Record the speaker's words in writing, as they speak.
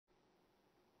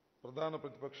ప్రధాన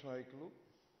ప్రతిపక్ష నాయకులు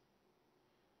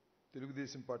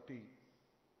తెలుగుదేశం పార్టీ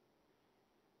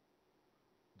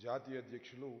జాతీయ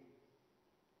అధ్యక్షులు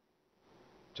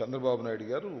చంద్రబాబు నాయుడు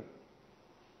గారు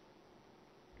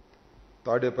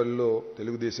తాడేపల్లిలో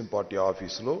తెలుగుదేశం పార్టీ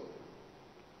ఆఫీసులో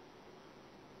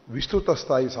విస్తృత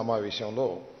స్థాయి సమావేశంలో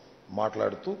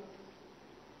మాట్లాడుతూ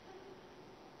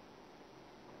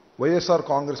వైఎస్ఆర్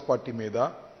కాంగ్రెస్ పార్టీ మీద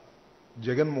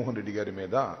జగన్మోహన్ రెడ్డి గారి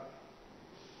మీద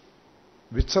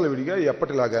విచ్చలవిడిగా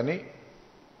ఎప్పటిలాగానే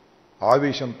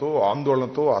ఆవేశంతో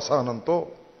ఆందోళనతో అసహనంతో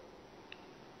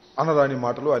అనరాని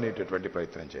మాటలు అనేటటువంటి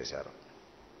ప్రయత్నం చేశారు.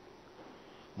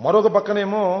 మరొక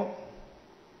పక్కనేమో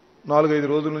 4-5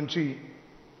 రోజుల నుంచి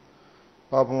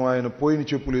పాపం ఆయన పోయిన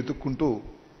చెప్పులు ఎత్తుక్కుంటూ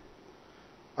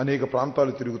అనేక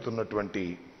ప్రాంతాలు తిరుగుతున్నటువంటి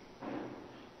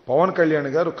పవన్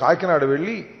కళ్యాణ్ గారు కాకినాడ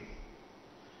వెళ్ళి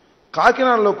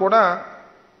కాకినాడలో కూడా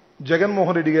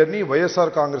జగన్మోహన్ రెడ్డి గారిని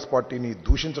వైఎస్ఆర్ కాంగ్రెస్ పార్టీని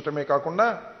దూషించటమే కాకుండా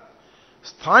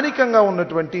స్థానికంగా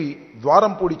ఉన్నటువంటి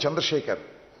ద్వారంపూడి చంద్రశేఖర్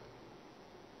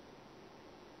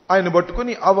ఆయన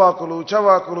పట్టుకుని అవాకులు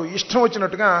చవాకులు ఇష్టం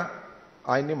వచ్చినట్టుగా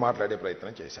ఆయన్ని మాట్లాడే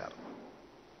ప్రయత్నం చేశారు.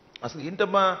 అసలు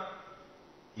ఏంటమ్మా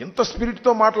ఎంత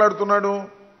స్పిరిట్తో మాట్లాడుతున్నాడు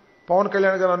పవన్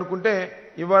కళ్యాణ్ గారు అనుకుంటే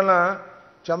ఇవాళ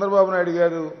చంద్రబాబు నాయుడు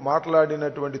గారు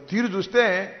మాట్లాడినటువంటి తీరు చూస్తే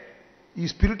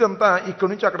ఈ స్పిరిట్ అంతా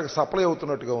ఇక్కడి నుంచి అక్కడికి సప్లై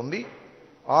అవుతున్నట్టుగా ఉంది.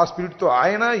 ఆ స్పిరిట్తో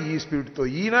ఆయన, ఈ స్పిరిట్తో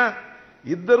ఈయన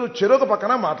ఇద్దరు చెరొక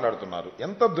పక్కన మాట్లాడుతున్నారు.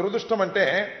 ఎంత దురదృష్టం అంటే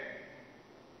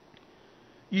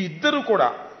ఈ ఇద్దరు కూడా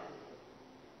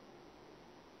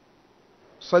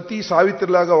సతీ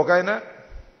సావిత్రిలాగా ఒక ఆయన,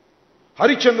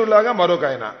 హరిశ్చంద్రులాగా మరొక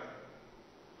ఆయన,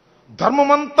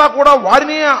 ధర్మమంతా కూడా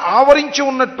వారినే ఆవరించి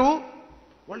ఉన్నట్టు,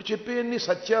 వాళ్ళు చెప్పేవన్నీ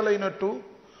సత్యాలైనట్టు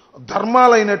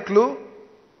ధర్మాలైనట్లు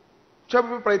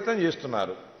చెప్పే ప్రయత్నం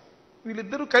చేస్తున్నారు.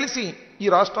 వీళ్ళిద్దరూ కలిసి ఈ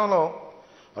రాష్ట్రంలో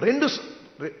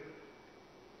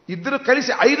ఇద్దరు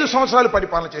కలిసి 5 సంవత్సరాలు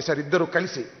పరిపాలన చేశారు. ఇద్దరు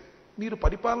కలిసి మీరు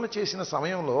పరిపాలన చేసిన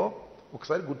సమయంలో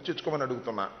ఒకసారి గుర్తు తెచ్చుకోమని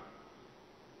అడుగుతున్నా.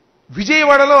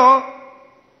 విజయవాడలో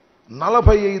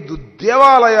 45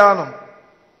 దేవాలయాలను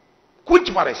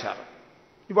కూల్చిపారేశారు.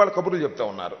 ఇవాళ కబుర్లు చెప్తా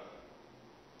ఉన్నారు.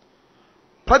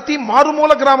 ప్రతి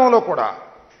మారుమూల గ్రామంలో కూడా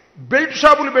బెల్ట్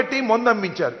షాపులు పెట్టి మందు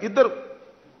అమ్మించారు ఇద్దరు.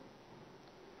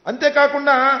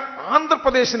 అంతేకాకుండా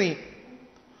ఆంధ్రప్రదేశ్ని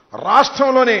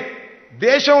రాష్ట్రంలోనే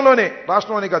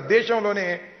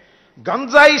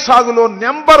గంజాయి సాగులో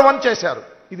నెంబర్ 1 చేశారు.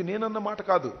 ఇది నేనన్న మాట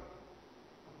కాదు.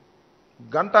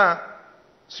 గంట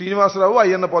శ్రీనివాసరావు,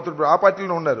 అయ్యన్న పోతుడు ఆ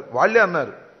పార్టీలో ఉన్నారు, వాళ్లే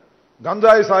అన్నారు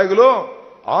గంజాయి సాగులో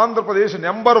ఆంధ్రప్రదేశ్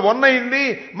నెంబర్ 1 అయింది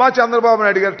మా చంద్రబాబు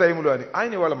నాయుడు గారి టైంలో అని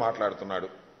ఆయన ఇవాళ మాట్లాడుతున్నాడు.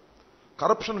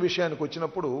 కరప్షన్ విషయానికి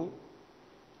వచ్చినప్పుడు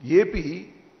ఏపీ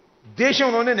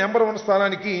దేశంలోనే నెంబర్ 1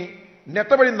 స్థానానికి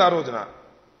నెట్టబడింది ఆ రోజున.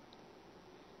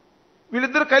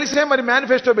 వీళ్ళిద్దరూ కలిసే మరి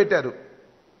మేనిఫెస్టో పెట్టారు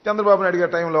చంద్రబాబు నాయుడు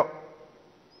గారి టైంలో.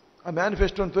 ఆ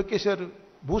మేనిఫెస్టోని తొక్కేశారు,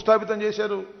 భూస్థాపితం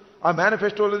చేశారు. ఆ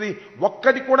మేనిఫెస్టోలది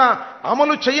ఒక్కటి కూడా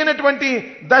అమలు చేయనటువంటి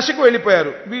దశకు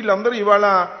వెళ్ళిపోయారు. వీళ్ళందరూ ఇవాళ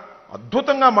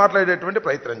అద్భుతంగా మాట్లాడేటువంటి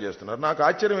ప్రయత్నం చేస్తున్నారు. నాకు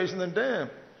ఆశ్చర్యం వేసిందంటే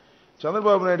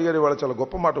చంద్రబాబు నాయుడు గారు ఇవాళ చాలా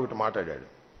గొప్ప మాట ఒకటి మాట్లాడాడు.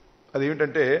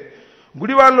 అదేమిటంటే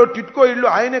గుడివాడలో టిట్కో ఇళ్ళు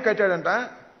ఆయనే కట్టాడంట,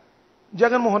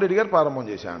 జగన్మోహన్ రెడ్డి గారు ప్రారంభం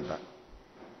చేశాడంట.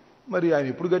 మరి ఆయన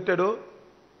ఎప్పుడు కట్టాడో,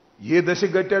 ఏ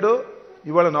దశకు కట్టాడో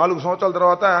ఇవాళ 4 సంవత్సరాల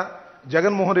తర్వాత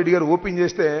జగన్మోహన్ రెడ్డి గారు ఓపెన్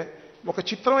చేస్తే ఒక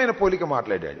చిత్రమైన పోలిక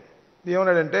మాట్లాడాడు.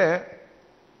 ఏమన్నాడంటే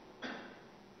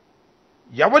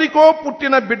ఎవరికో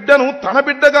పుట్టిన బిడ్డను తన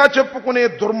బిడ్డగా చెప్పుకునే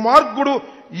దుర్మార్గుడు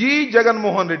ఈ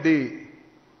జగన్మోహన్ రెడ్డి.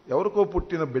 ఎవరికో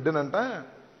పుట్టిన బిడ్డనంట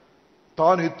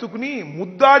తాను ఎత్తుకుని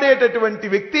ముద్దాడేటటువంటి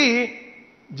వ్యక్తి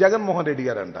జగన్మోహన్ రెడ్డి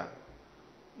గారంట.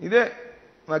 ఇదే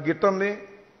నాకు గిట్టంది,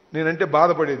 నేనంటే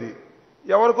బాధపడేది.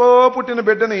 ఎవరికో పుట్టిన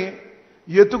బిడ్డని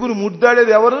ఎత్తుకుని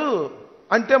ముద్దాడేది ఎవరు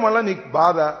అంటే మళ్ళీ నీకు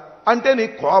బాధ, అంటే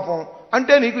నీకు కోపం,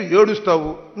 అంటే నీకు ఏడుస్తావు,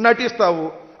 నటిస్తావు.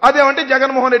 అదేమంటే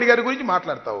జగన్మోహన్ రెడ్డి గారి గురించి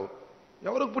మాట్లాడతావు.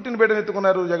 ఎవరికి పుట్టిన బిడ్డను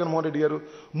ఎత్తుకున్నారు జగన్మోహన్ రెడ్డి గారు?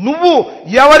 నువ్వు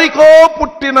ఎవరికో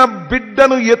పుట్టిన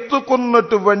బిడ్డను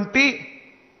ఎత్తుకున్నటువంటి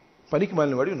పనికి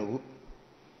మాలినవాడివి నువ్వు.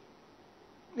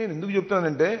 నేను ఎందుకు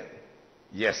చెప్తున్నానంటే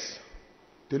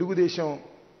తెలుగుదేశం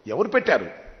ఎవరు పెట్టారు?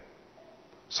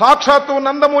 సాక్షాత్తు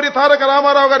నందమూరి తారక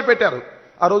రామారావు గారు పెట్టారు.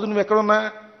 ఆ రోజు నువ్వు ఎక్కడున్నా?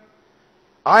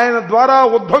 ఆయన ద్వారా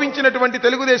ఉద్భవించినటువంటి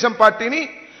తెలుగుదేశం పార్టీని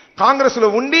కాంగ్రెస్లో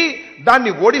ఉండి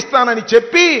దాన్ని ఓడిస్తానని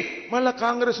చెప్పి మళ్ళా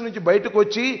కాంగ్రెస్ నుంచి బయటకు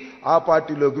వచ్చి ఆ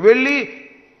పార్టీలోకి వెళ్ళి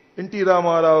ఎన్టీ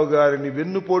రామారావు గారిని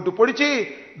వెన్నుపోటు పొడిచి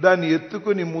దాన్ని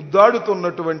ఎత్తుకుని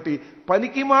ముద్దాడుతున్నటువంటి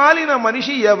పనికిమాలిన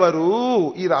మనిషి ఎవరు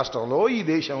ఈ రాష్ట్రంలో, ఈ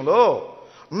దేశంలో?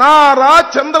 నారా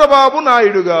చంద్రబాబు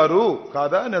నాయుడు గారు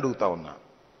కాదా అని అడుగుతా ఉన్నా.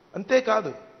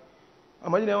 అంతేకాదు ఆ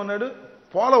మధ్యన ఏమన్నాడు,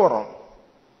 పోలవరం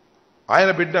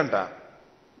ఆయన బిడ్డంట.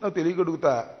 నాకు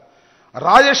తెలియగడుగుతా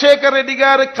రాజశేఖర రెడ్డి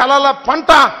గారి కలల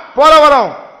పంట పోలవరం.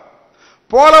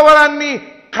 పోలవరాన్ని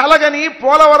కలగని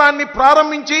పోలవరాన్ని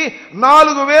ప్రారంభించి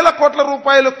 4,000 కోట్ల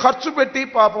రూపాయలు ఖర్చు పెట్టి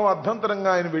పాపం అభ్యంతరంగా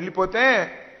ఆయన వెళ్ళిపోతే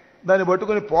దాన్ని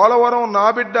పట్టుకుని పోలవరం నా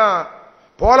బిడ్డ,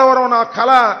 పోలవరం నా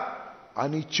కళ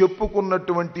అని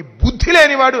చెప్పుకున్నటువంటి బుద్ధి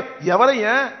లేనివాడు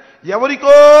ఎవరయ్యా?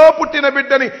 ఎవరికో పుట్టిన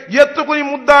బిడ్డని ఎత్తుకుని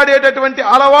ముద్దాడేటటువంటి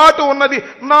అలవాటు ఉన్నది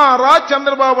నారా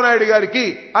చంద్రబాబు నాయుడు గారికి.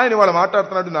 ఆయన వాళ్ళు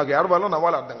మాట్లాడుతున్నాడు, నాకు ఏడవాలో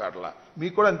నవ్వాలో అర్థం కావట్లా.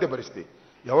 మీకు కూడా అంతే పరిస్థితి.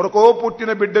 ఎవరికో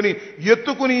పుట్టిన బిడ్డని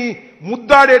ఎత్తుకుని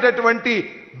ముద్దాడేటటువంటి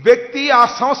వ్యక్తి, ఆ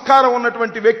సంస్కారం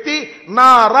ఉన్నటువంటి వ్యక్తి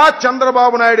నారా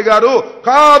చంద్రబాబు నాయుడు గారు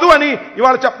కాదు అని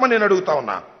ఇవాళ చెప్పమని నేను అడుగుతా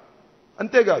ఉన్నా.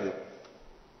 అంతేకాదు,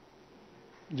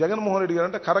 జగన్మోహన్ రెడ్డి గారు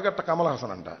అంటే కరగట్ట కమల్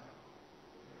హాసన్ అంట.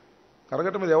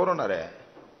 కరగట్ట మీద ఎవరున్నారే?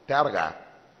 తేరగా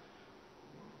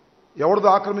ఎవరిదో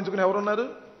ఆక్రమించుకుని ఎవరున్నారు?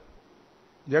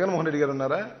 జగన్మోహన్ రెడ్డి గారు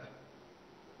ఉన్నారా?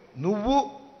 నువ్వు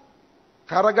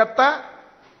కరగట్ట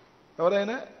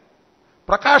ఎవరైనా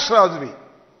ప్రకాష్ రాజువి.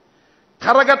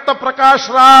 కరగట్ట ప్రకాష్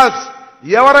రాజ్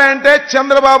ఎవరంటే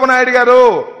చంద్రబాబు నాయుడు గారు.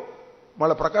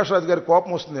 మళ్ళీ ప్రకాష్ రాజు గారి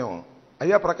కోపం వస్తుందేమో.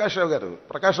 అయ్యా ప్రకాష్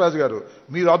రాజు గారు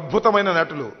మీరు అద్భుతమైన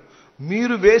నటులు,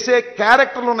 మీరు వేసే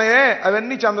క్యారెక్టర్లు ఉన్నాయే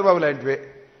అవన్నీ చంద్రబాబు లాంటివే.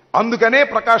 అందుకనే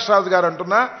ప్రకాష్ రాజు గారు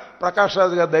అంటున్నా. ప్రకాష్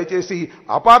రాజు గారు దయచేసి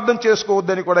అపార్థం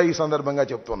చేసుకోవద్దని కూడా ఈ సందర్భంగా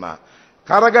చెప్తున్నా.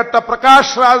 కరగట్ట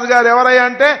ప్రకాష్ రాజు గారు ఎవరయ్యా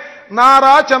అంటే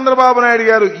నారా చంద్రబాబు నాయుడు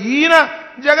గారు. ఈయన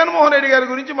జగన్మోహన్ రెడ్డి గారి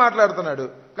గురించి మాట్లాడుతున్నాడు.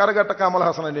 కరగట్ట కమల్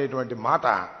హాసన్ అనేటువంటి మాట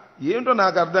ఏమిటో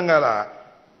నాకు అర్థం కాల.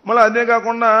 మళ్ళీ అదే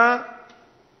కాకుండా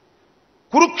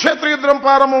కురుక్షేత్ర యుద్ధం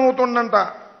ప్రారంభమవుతుందంట,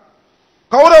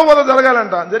 కౌరవ వధ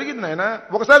జరగాలంట. జరిగింది నాయన,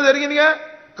 ఒకసారి జరిగిందిగా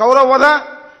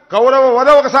కౌరవ వధ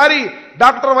ఒకసారి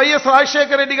డాక్టర్ వైఎస్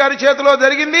రాజశేఖర రెడ్డి గారి చేతిలో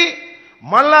జరిగింది,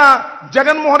 మళ్ళా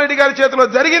జగన్మోహన్ రెడ్డి గారి చేతిలో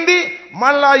జరిగింది.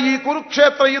 మళ్ళా ఈ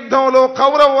కురుక్షేత్ర యుద్ధంలో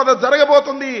కౌరవ వధ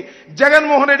జరగబోతుంది,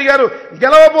 జగన్మోహన్ రెడ్డి గారు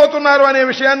గెలవబోతున్నారు అనే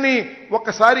విషయాన్ని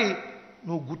ఒక్కసారి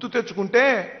నువ్వు గుర్తు తెచ్చుకుంటే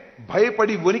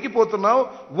భయపడి వణికిపోతున్నావు.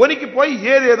 వణికిపోయి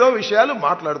ఏదేదో విషయాలు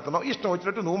మాట్లాడుతున్నావు. ఇష్టం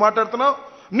వచ్చినట్టు నువ్వు మాట్లాడుతున్నావు,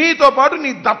 నీతో పాటు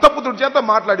నీ దత్తపుత్రుడి చేత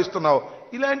మాట్లాడిస్తున్నావు.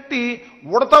 ఇలాంటి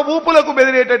ఉడత ఊపులకు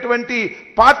బెదిరేటటువంటి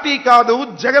పార్టీ కాదు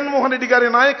జగన్మోహన్ రెడ్డి గారి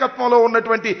నాయకత్వంలో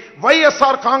ఉన్నటువంటి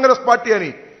వైఎస్ఆర్ కాంగ్రెస్ పార్టీ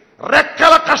అని.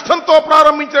 రెక్కల కష్టంతో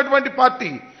ప్రారంభించినటువంటి పార్టీ,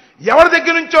 ఎవరి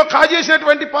దగ్గర నుంచో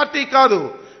కాజేసినటువంటి పార్టీ కాదు.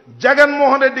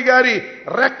 జగన్మోహన్ రెడ్డి గారి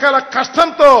రెక్కల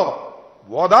కష్టంతో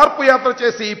ఓదార్పు యాత్ర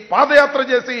చేసి, పాదయాత్ర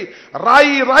చేసి,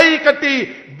 రాయి కట్టి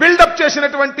బిల్డప్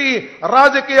చేసినటువంటి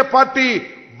రాజకీయ పార్టీ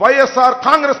వైఎస్ఆర్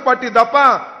కాంగ్రెస్ పార్టీ తప్ప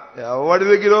ఎవడి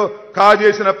దగ్గర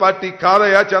కాజేసిన పార్టీ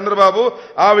కాదయ్యా చంద్రబాబు.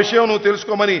 ఆ విషయం నువ్వు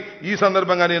తెలుసుకోమని ఈ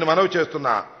సందర్భంగా నేను మనవి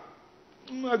చేస్తున్నా.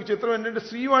 నాకు చిత్రం ఏంటంటే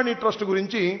శ్రీవాణి ట్రస్ట్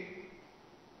గురించి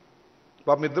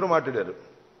పాపం ఇద్దరు మాట్లాడారు.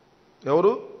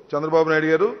 ఎవరు? చంద్రబాబు నాయుడు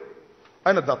గారు,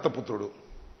 ఆయన దత్తపుత్రుడు.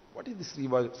 What is the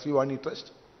Srivani trust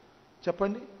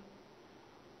చెప్పండి.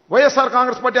 వైఎస్ఆర్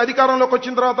కాంగ్రెస్ పార్టీ అధికారంలోకి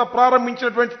వచ్చిన తర్వాత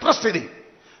ప్రారంభించినటువంటి ట్రస్ట్ ఇది.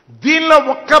 దీనిలో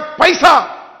ఒక్క పైసా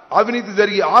అవినీతి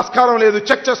జరిగి ఆస్కారం లేదు,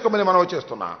 చెక్ చేసుకోమని మనం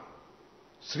చేస్తున్నా.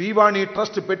 శ్రీవాణి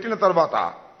ట్రస్ట్ పెట్టిన తర్వాత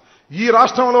ఈ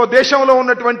రాష్ట్రంలో, దేశంలో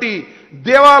ఉన్నటువంటి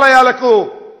దేవాలయాలకు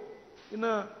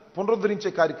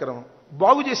పునరుద్ధరించే కార్యక్రమం,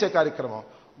 బాగు చేసే కార్యక్రమం.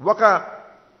 ఒక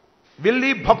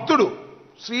వెళ్ళి భక్తుడు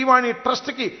శ్రీవాణి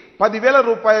ట్రస్ట్కి 10,000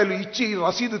 రూపాయలు ఇచ్చి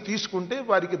రసీదు తీసుకుంటే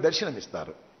వారికి దర్శనం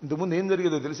ఇస్తారు. ఇంతకుముందు ఏం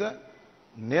జరిగేదో తెలుసా?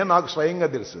 నాకు స్వయంగా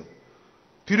తెలుసు.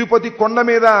 తిరుపతి కొండ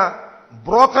మీద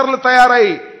బ్రోకర్లు తయారై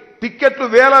టిక్కెట్లు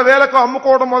వేలకు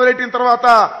అమ్ముకోవడం మొదలెట్టిన తర్వాత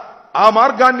ఆ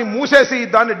మార్గాన్ని మూసేసి,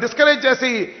 దాన్ని డిస్కరేజ్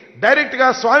చేసి డైరెక్ట్ గా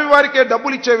స్వామివారికే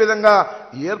డబ్బులు ఇచ్చే విధంగా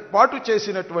ఏర్పాటు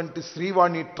చేసినటువంటి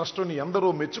శ్రీవాణి ట్రస్టుని ఎందరో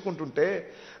మెచ్చుకుంటుంటే,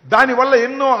 దానివల్ల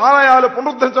ఎన్నో ఆలయాలు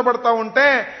పునరుద్ధరించబడతా ఉంటే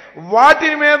వాటి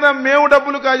మీద మేము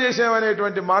డబ్బులు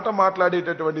కాజేసామనేటువంటి మాట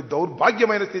మాట్లాడేటటువంటి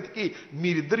దౌర్భాగ్యమైన స్థితికి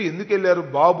మీరిద్దరు ఎందుకు వెళ్ళారు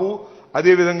బాబు?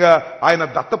 అదేవిధంగా ఆయన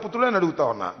దత్తపుత్రుడు అని అడుగుతా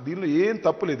ఉన్నా. దీనిలో ఏం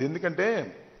తప్పు లేదు. ఎందుకంటే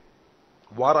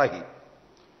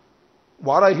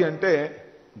వారాహి అంటే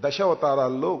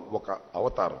దశావతారాల్లో ఒక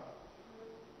అవతారం,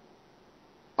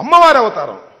 అమ్మవారి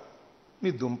అవతారం. నీ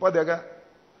దుంపదెగ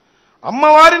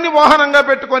అమ్మవారిని వాహనంగా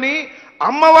పెట్టుకొని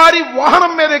అమ్మవారి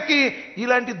వాహనం మీద ఎక్కి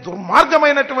ఇలాంటి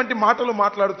దుర్మార్గమైనటువంటి మాటలు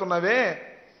మాట్లాడుతున్నావే,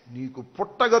 నీకు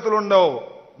పుట్టగతులుండవు.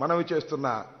 మనవి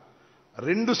చేస్తున్నా.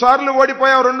 2 సార్లు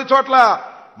ఓడిపోయావు, 2 చోట్ల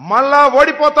మళ్ళా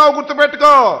ఓడిపోతావు,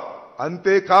 గుర్తుపెట్టుకో.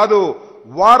 అంతేకాదు,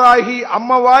 వారాహి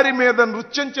అమ్మవారి మీద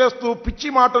నృత్యం చేస్తూ పిచ్చి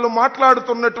మాటలు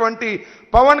మాట్లాడుతున్నటువంటి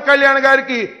పవన్ కళ్యాణ్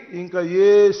గారికి ఇంకా ఏ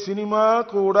సినిమా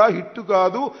కూడా హిట్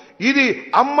కాదు. ఇది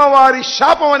అమ్మవారి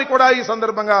శాపం అని కూడా ఈ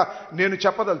సందర్భంగా నేను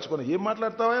చెప్పదలుచుకున్నా. ఏం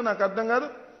మాట్లాడతావా నాకు అర్థం కాదు.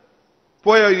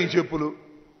 పోయావు నీ చెప్పులు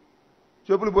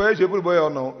పోయావు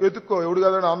అన్నావు. ఎత్తుక్కో, ఎవడు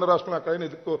కాదని ఆంధ్ర రాష్ట్రంలో అక్కడైనా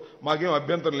ఎత్తుక్కో, మాకేం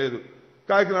అభ్యంతరం లేదు.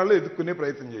 కాకినాడలో ఎత్తుక్కునే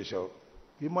ప్రయత్నం చేశావు.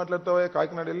 ఏం మాట్లాడతావా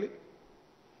కాకినాడ వెళ్ళి?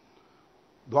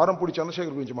 ద్వారంపూడి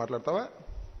చంద్రశేఖర్ గురించి మాట్లాడతావా?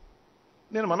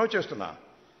 నేను మనవి చేస్తున్నా.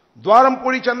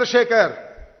 ద్వారంపూడి చంద్రశేఖర్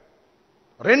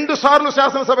 2 సార్లు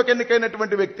శాసనసభకు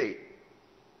ఎన్నికైనటువంటి వ్యక్తి.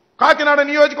 కాకినాడ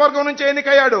నియోజకవర్గం నుంచి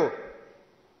ఎన్నికయ్యాడు.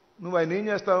 నువ్వు ఆయన ఏం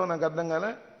చేస్తావో నాకు అర్థం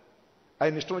కాలే.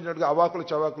 ఆయన ఇష్టం వచ్చినట్టుగా అవాకులు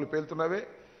చవాకులు పేలుతున్నావే.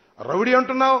 రౌడీ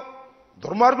అంటున్నావు,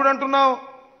 దుర్మార్గుడు అంటున్నావు,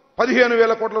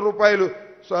 15,000 కోట్ల రూపాయలు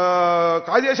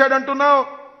కాజేశాడు అంటున్నావు.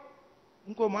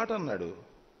 ఇంకో మాట అన్నాడు,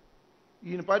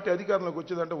 ఈయన పార్టీ అధికారంలోకి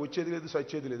వచ్చేదంటే వచ్చేది లేదు,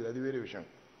 సచ్చేది లేదు, అది వేరే విషయం.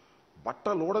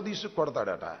 బట్టలు ఊడదీసి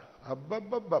కొడతాడట.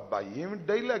 అబ్బబ్బబ్బబ్బా, ఏమి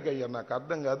డైలాగ్ అయ్యా, నాకు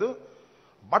అర్థం కాదు.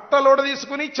 బట్టలు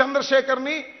ఊడదీసుకుని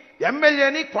చంద్రశేఖర్ని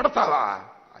ఎమ్మెల్యేని కొడతావా?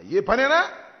 ఏ పనేనా?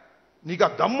 నీకు ఆ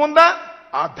దమ్ముందా?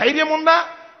 ఆ ధైర్యం ఉందా?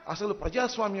 అసలు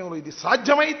ప్రజాస్వామ్యంలో ఇది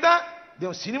సాధ్యమైద్దా?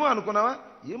 దేవు సినిమా అనుకున్నావా?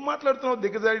 ఏం మాట్లాడుతున్నావు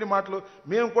దిగజారిన మాటలు?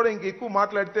 మేము కూడా ఇంక ఎక్కువ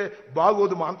మాట్లాడితే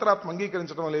బాగోదు, మా అంతరాత్మ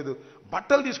అంగీకరించడం లేదు.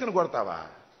 బట్టలు తీసుకుని కొడతావా?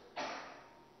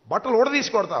 బట్టలు ఊడదీసి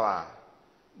కొడతావా?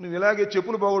 నువ్వు ఇలాగే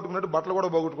చెప్పులు పోగొట్టుకున్నట్టు బట్టలు కూడా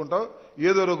పోగొట్టుకుంటావు.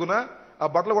 ఏదో రొగున ఆ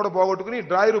బట్టలు కూడా పోగొట్టుకుని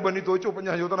డ్రాయరు బండితో వచ్చి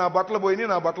ఉపన్యాసం చెబుతావు, నా బట్టలు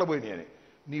పోయినాయి అని.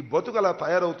 నీ బతుకు అలా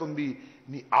తయారవుతుంది.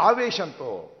 నీ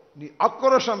ఆవేశంతో, నీ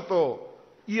ఆక్రోషంతో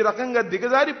ఈ రకంగా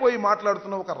దిగజారిపోయి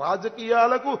మాట్లాడుతున్న ఒక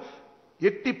రాజకీయాలకు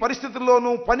ఎట్టి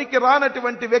పరిస్థితుల్లోనూ పనికి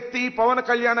రానటువంటి వ్యక్తి పవన్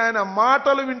కళ్యాణ్. ఆయన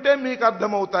మాటలు వింటే మీకు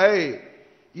అర్థమవుతాయి.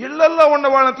 ఇళ్లల్లో ఉన్న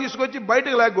వాళ్ళని తీసుకొచ్చి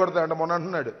బయటకు లాగొడతాడు. మొన్న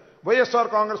అంటున్నాడు వైఎస్ఆర్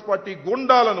కాంగ్రెస్ పార్టీ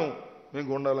గుండాలను. మేము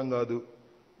గుండాలం కాదు,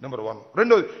 నెంబర్ 1.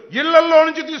 రెండోది, ఇళ్లల్లో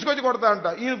నుంచి తీసుకొచ్చి కొడతా అంట.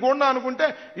 ఈయన గుండా అనుకుంటే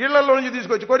ఇళ్లల్లో నుంచి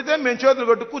తీసుకొచ్చి కొడితే మేము చేతులు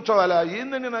కట్టు కూర్చోవాలా?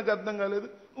 ఏందని నాకు అర్థం కాలేదు.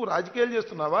 నువ్వు రాజకీయాలు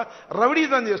చేస్తున్నావా,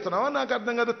 రౌడీజం చేస్తున్నావా? నాకు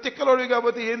అర్థం కాదు. తిక్కలోడివి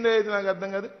కాబట్టి ఏంది అయితే నాకు అర్థం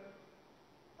కాదు.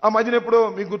 ఆ మధ్యన ఎప్పుడో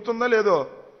మీకు గుర్తుందా లేదో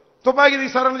తుపాకీ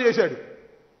తీసారని చేశాడు,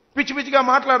 పిచ్చి పిచ్చిగా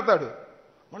మాట్లాడతాడు.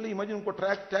 మళ్ళీ ఈ మధ్య ఇంకో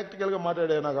టాక్టికల్గా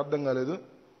మాట్లాడే, నాకు అర్థం కాలేదు.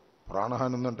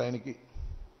 ప్రాణహాని ఉందంట ఆయనకి.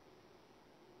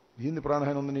 ఏంది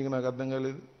ప్రాణహాని ఉంది నీకు? నాకు అర్థం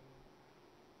కాలేదు.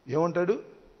 ఏమంటాడు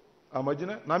ఆ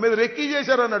మధ్యన? నా మీద రెక్కీ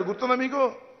చేశారు అన్నాడు, గుర్తుందా మీకు?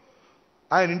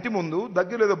 ఆయన ఇంటి ముందు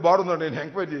దగ్గర ఏదో బార్ ఉందండి, నేను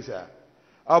ఎంక్వైరీ చేశా.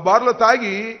 ఆ బార్లో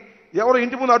తాగి ఎవరో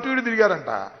ఇంటి ముందు అటు ఇటు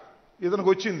తిరిగారంట. ఇతనికి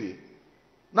వచ్చింది,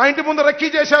 నా ఇంటి ముందు రెక్కీ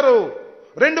చేశారు,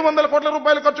 200 కోట్ల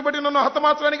రూపాయలు ఖర్చు పెట్టి నన్ను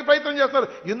హతమార్చడానికి ప్రయత్నం చేస్తారు.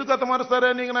 ఎందుకు హతమారుస్తారా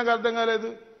నీకు? నాకు అర్థం కాలేదు.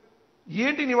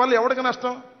 ఏంటి నీ వల్ల ఎవరికి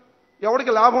నష్టం?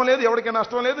 ఎవరికి లాభం లేదు, ఎవరికి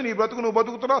నష్టం లేదు. నీ బ్రతుకు నువ్వు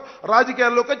బతుకుతున్నావు.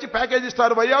 రాజకీయాల్లోకి వచ్చి ప్యాకేజీ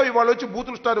స్టార్ అయ్యావు, ఇవాళ వచ్చి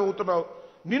బూతులు స్టార్ అవుతున్నావు.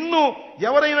 నిన్ను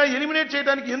ఎవరైనా ఎలిమినేట్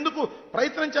చేయడానికి ఎందుకు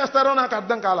ప్రయత్నం చేస్తారో నాకు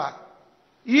అర్థం కాలా.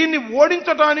 ఈయన్ని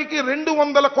ఓడించడానికి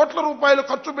 200 కోట్ల రూపాయలు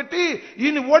ఖర్చు పెట్టి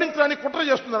ఈయన్ని ఓడించడానికి కుట్ర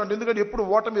చేస్తున్నారంట. ఎందుకంటే ఎప్పుడు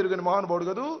ఓటమి ఎరుగని మహానుభావుడు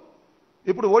కదూ,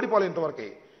 ఎప్పుడు ఓడిపోలే ఇంతవరకే.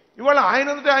 ఇవాళ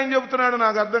ఆయనంటే ఆయన చెబుతున్నాడు,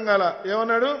 నాకు అర్థం కాల.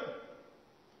 ఏమన్నాడు?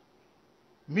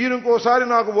 మీరు ఇంకోసారి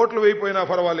నాకు ఓట్లు వేయిపోయినా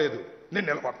పర్వాలేదు, నేను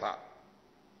నిలబడతా.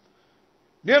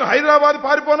 నేను హైదరాబాద్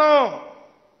పారిపోను,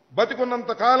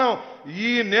 బతికున్నంత కాలం ఈ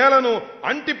నేలను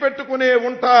అంటి పెట్టుకునే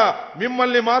ఉంటా,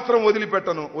 మిమ్మల్ని మాత్రం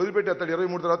వదిలిపెట్టను. వదిలిపెట్టేస్తాడు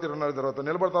 23 తర్వాత 24 తర్వాత.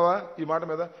 నిలబడతావా ఈ మాట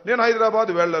మీద? నేను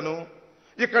హైదరాబాద్ వెళ్ళను,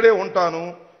 ఇక్కడే ఉంటాను,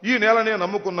 ఈ నేలనే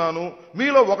నమ్ముకున్నాను,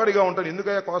 మీలో ఒకటిగా ఉంటాను.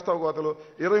 ఎందుకయ్యా కోస్తావు కోతలు?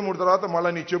 23 తర్వాత మళ్ళీ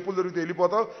నీ చెప్పులు దొరికితే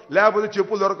వెళ్ళిపోతావు, లేకపోతే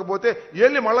చెప్పులు దొరకపోతే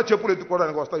వెళ్ళి మళ్ళీ చెప్పులు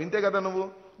ఎత్తుకోవడానికి వస్తావు. ఇంతే కదా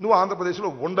నువ్వు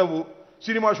ఆంధ్రప్రదేశ్లో ఉండవు,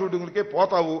 సినిమా షూటింగ్లకే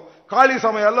పోతావు, ఖాళీ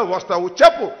సమయాల్లో వస్తావు.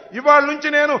 చెప్పు, ఇవాళ నుంచి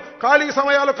నేను ఖాళీ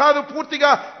సమయాలు కాదు, పూర్తిగా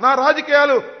నా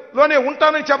రాజకీయాలులోనే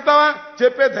ఉంటానని చెప్తావా?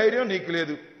 చెప్పే ధైర్యం నీకు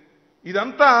లేదు.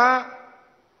 ఇదంతా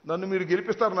నన్ను మీరు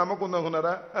గెలిపిస్తారు నమ్మకం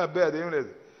ఉందనుకున్నారా? అబ్బే అదేం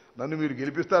లేదు. నన్ను మీరు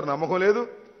గెలిపిస్తారు నమ్మకం లేదు,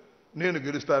 నేను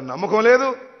గెలుస్తాను నమ్మకం లేదు.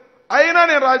 అయినా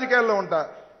నేను రాజకీయాల్లో ఉంటా.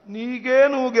 నీకే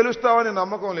నువ్వు గెలుస్తావని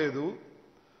నమ్మకం లేదు,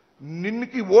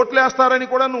 నిన్నుకి ఓట్లేస్తారని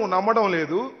కూడా నువ్వు నమ్మడం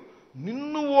లేదు.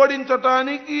 నిన్ను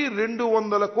ఓడించటానికి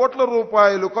 200 కోట్ల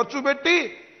రూపాయలు ఖర్చు పెట్టి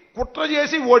కుట్ర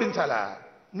చేసి ఓడించాలా?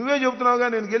 నువ్వే చెబుతున్నావుగా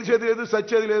నేను గెలిచేది లేదు,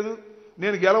 సచ్చేది లేదు,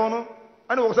 నేను గెలవను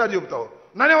అని ఒకసారి చెబుతావు.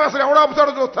 నన్ను అసలు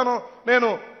ఎవడాపుతాడో చూస్తాను, నేను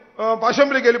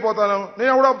అసెంబ్లీకి వెళ్ళిపోతాను.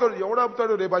 నేను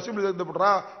ఎవడాపుతాడు? రేపు అసెంబ్లీ జరిగినప్పుడు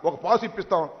రా, ఒక పాస్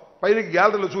ఇప్పిస్తాం, పైనకి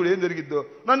గ్యాలరీలో చూడు ఏం జరిగిద్దో.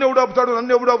 నన్ను ఎవడు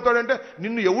ఆపుతాడు అంటే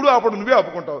నిన్ను ఎవడు ఆపడు, నువ్వే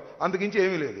ఆపుకుంటావు. అంతకించి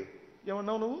ఏమీ లేదు.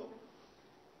 ఏమన్నావు నువ్వు?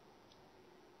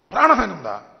 ప్రాణహాని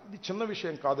ఉందా? ఇది చిన్న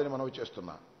విషయం కాదని మనవి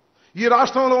చేస్తున్నా. ఈ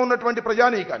రాష్ట్రంలో ఉన్నటువంటి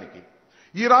ప్రజానీకానికి,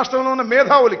 ఈ రాష్ట్రంలో ఉన్న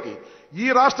మేధావులకి, ఈ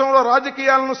రాష్ట్రంలో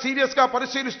రాజకీయాలను సీరియస్గా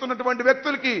పరిశీలిస్తున్నటువంటి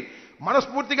వ్యక్తులకి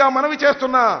మనస్ఫూర్తిగా మనవి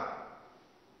చేస్తున్నా.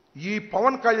 ఈ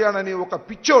పవన్ కళ్యాణ్ అని ఒక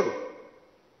పిచ్చోడు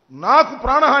నాకు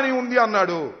ప్రాణహాని ఉంది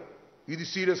అన్నాడు, ఇది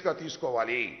సీరియస్గా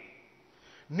తీసుకోవాలి.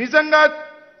 నిజంగా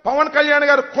పవన్ కళ్యాణ్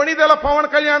గారు, కొణిదెల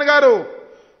పవన్ కళ్యాణ్ గారు,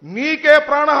 నీకే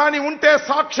ప్రాణహాని ఉంటే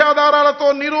సాక్ష్యాధారాలతో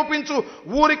నిరూపించు.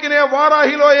 ఊరికినే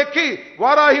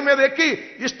వారాహి మీద ఎక్కి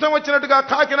ఇష్టం వచ్చినట్టుగా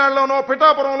కాకినాడలోనో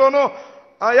పిఠాపురంలోనో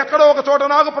ఎక్కడో ఒక చోట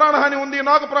నాకు ప్రాణహాని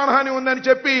ఉంది అని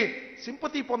చెప్పి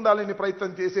సింపతి పొందాలని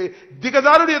ప్రయత్నం చేసే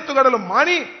దిగజారుడి ఎత్తుగడలు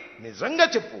మాని నిజంగా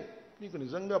చెప్పు, నీకు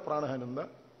నిజంగా ప్రాణహాని ఉందా?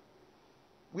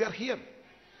 We are here.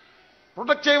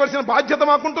 ప్రొటెక్ట్ చేయవలసిన బాధ్యత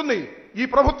మాకుంటుంది, ఈ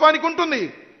ప్రభుత్వానికి ఉంటుంది.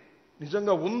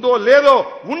 నిజంగా ఉందో లేదో,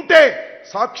 ఉంటే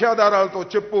సాక్ష్యాధారాలతో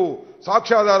చెప్పు,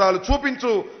 సాక్ష్యాధారాలు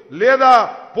చూపించు, లేదా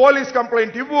పోలీస్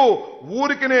కంప్లైంట్ ఇవ్వు.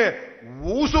 ఊరికినే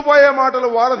ఊసుపోయే మాటలు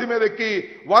వారాహి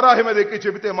మీద ఎక్కి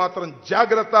చెబితే మాత్రం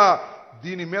జాగ్రత్త,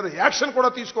 దీని మీద యాక్షన్ కూడా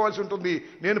తీసుకోవాల్సి ఉంటుంది.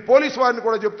 నేను పోలీసు వారిని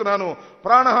కూడా చెప్తున్నాను,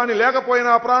 ప్రాణహాని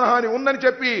లేకపోయినా ప్రాణహాని ఉందని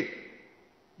చెప్పి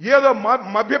ఏదో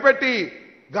మభ్యపెట్టి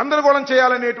గందరగోళం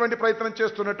చేయాలనేటువంటి ప్రయత్నం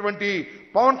చేస్తున్నటువంటి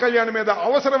పవన్ కళ్యాణ్ మీద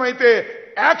అవసరమైతే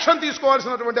యాక్షన్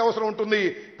తీసుకోవాల్సినటువంటి అవసరం ఉంటుంది.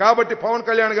 కాబట్టి పవన్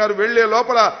కళ్యాణ్ గారు వెళ్లే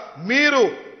లోపల మీరు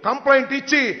కంప్లైంట్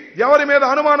ఇచ్చి ఎవరి మీద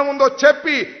అనుమానం ఉందో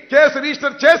చెప్పి కేసు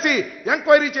రిజిస్టర్ చేసి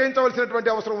ఎంక్వైరీ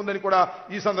చేయించవలసినటువంటి అవసరం ఉందని కూడా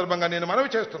ఈ సందర్భంగా నేను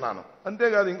మనవి చేస్తున్నాను.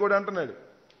 అంతేకాదు, ఇంకోటి అంటున్నాడు,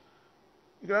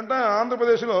 ఇక్కడంట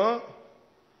ఆంధ్రప్రదేశ్లో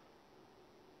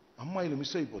అమ్మాయిలు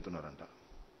మిస్ అయిపోతున్నారంట.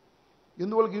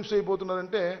 ఎందువల్ల మిస్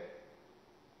అయిపోతున్నారంటే,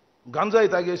 గంజాయి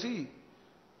తాగేసి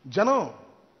జనం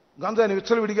గంజాయిని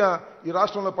విచ్చలవిడిగా ఈ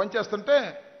రాష్ట్రంలో పనిచేస్తుంటే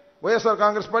వైఎస్ఆర్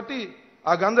కాంగ్రెస్ పార్టీ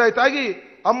ఆ గంజాయి తాగి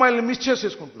అమ్మాయిలను మిస్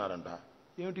చేసేసుకుంటున్నారంట.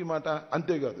 ఏమిటి మాట?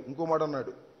 అంతేకాదు, ఇంకో మాట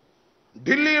అన్నాడు,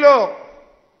 ఢిల్లీలో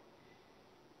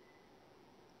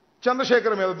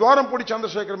చంద్రశేఖర్ మీద, ద్వారంపూడి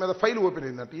చంద్రశేఖర్ మీద ఫైల్ ఓపెన్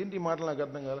అయిందంట. ఏంటి మాటలు నాకు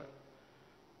అర్థం కాలే.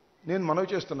 నేను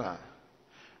మనవి చేస్తున్నా,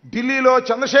 ఢిల్లీలో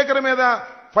చంద్రశేఖర్ మీద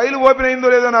ఫైల్ ఓపెన్ అయిందో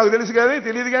లేదో నాకు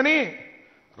తెలియదు కానీ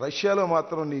రష్యాలో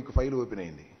మాత్రం నీకు ఫైల్ ఓపెన్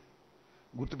అయింది.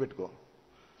 గుర్తుపెట్టుకో,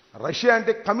 రష్యా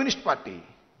అంటే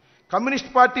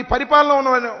కమ్యూనిస్ట్ పార్టీ పరిపాలన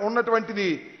ఉన్నటువంటిది.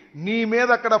 నీ మీద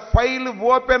అక్కడ ఫైల్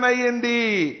ఓపెన్ అయ్యింది.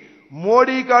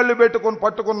 మోడీ కాళ్ళు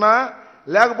పట్టుకున్నా,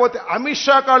 లేకపోతే అమిత్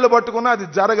షా కాళ్ళు పట్టుకున్నా అది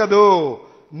జరగదు.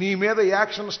 నీ మీద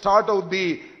యాక్షన్ స్టార్ట్ అవుద్ది.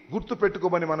 గుర్తు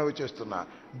పెట్టుకోమని మనవి చేస్తున్నా.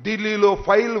 ఢిల్లీలో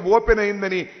ఫైల్ ఓపెన్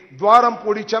అయిందని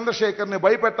ద్వారంపూడి చంద్రశేఖర్ని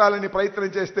భయపెట్టాలని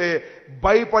ప్రయత్నం చేస్తే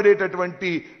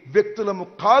భయపడేటటువంటి వ్యక్తులము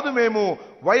కాదు మేము.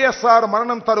 వైఎస్ఆర్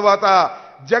మరణం తరువాత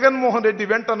జగన్మోహన్ రెడ్డి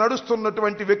వెంట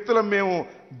నడుస్తున్నటువంటి వ్యక్తులం మేము.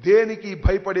 దేనికి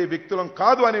భయపడే వ్యక్తులం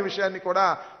కాదు అనే విషయాన్ని కూడా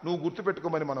నువ్వు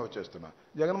గుర్తుపెట్టుకోమని మనవి చేస్తున్నా.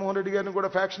 జగన్మోహన్ రెడ్డి గారిని కూడా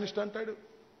ఫ్యాక్షనిస్ట్ అంటాడు,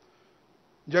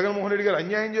 జగన్మోహన్ రెడ్డి గారు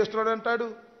అన్యాయం చేస్తున్నాడు అంటాడు.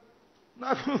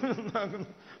 నాకు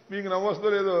మీకు నవ్వొస్తుందో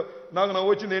లేదో, నాకు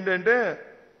నవ్వొచ్చింది ఏంటంటే,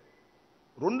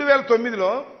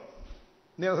 2009లో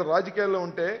నేను అసలు రాజకీయాల్లో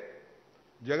ఉంటే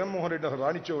జగన్మోహన్ రెడ్డి అసలు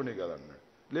రానిచ్చేవాడిని కదా అన్నాడు.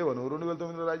 లేవా నువ్వు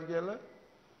 2009లో రాజకీయాల్లో?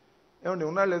 ఏమండి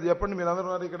ఉన్నాడు లేదు చెప్పండి, మీరు అందరూ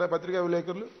ఉన్నారు ఇక్కడ పత్రికా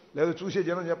విలేకరులు, లేదా చూసే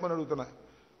జనం చెప్పని అడుగుతున్నా.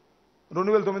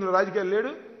 2009లో రాజకీయాలు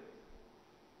లేడు?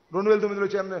 2009లో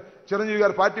చిరంజీవి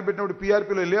గారు పార్టీ పెట్టినప్పుడు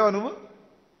పీఆర్పీలో లేవా నువ్వు?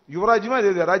 యువరాజ్యమా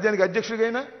అదే రాజ్యానికి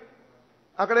అధ్యక్షుడిగా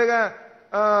అక్కడేగా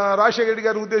రాజశేఖర రెడ్డి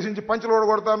గారిని ఉద్దేశించి పంచులు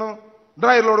ఓడగొడతాను,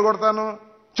 డ్రాయర్లు ఓడగొడతాను,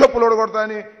 చెప్పులు ఓడగొడతా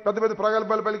అని పెద్ద పెద్ద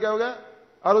ప్రగల్భాలు పలికావుగా.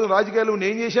 ఆ రోజు రాజకీయాలు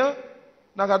నేను చేశావు?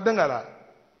 నాకు అర్థం కాదా.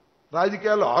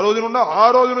 రాజకీయాల్లో ఆ రోజు ఉన్నావు, ఆ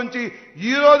రోజు నుంచి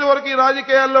ఈ రోజు వరకు ఈ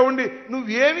రాజకీయాల్లో ఉండి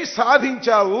నువ్వేమి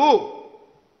సాధించావు?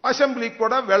 అసెంబ్లీకి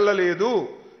కూడా వెళ్ళలేదు.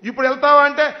 ఇప్పుడు వెళ్తావా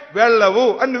అంటే వెళ్ళవు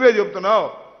అని నువ్వే చెప్తున్నావు.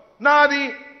 నాది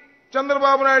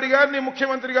చంద్రబాబు నాయుడు గారిని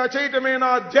ముఖ్యమంత్రిగా చేయటమే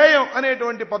నా ధ్యేయం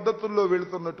అనేటువంటి పద్ధతుల్లో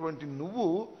వెళుతున్నటువంటి నువ్వు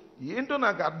ఏంటో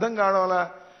నాకు అర్థం కావడంలా,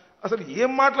 అసలు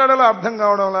ఏం మాట్లాడాలో అర్థం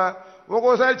కావడంలా.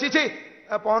 ఒక్కోసారి చిచి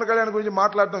పవన్ కళ్యాణ్ గురించి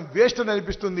మాట్లాడటం వేస్ట్ అని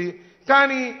అనిపిస్తుంది.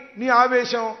 కానీ నీ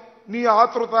ఆవేశం, నీ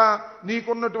ఆతృత,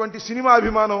 నీకున్నటువంటి సినిమా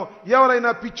అభిమానం,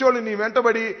 ఎవరైనా పిచ్చోళ్ళు నీ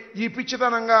వెంటబడి ఈ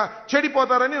పిచ్చితనంగా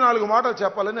చెడిపోతారని 4 మాటలు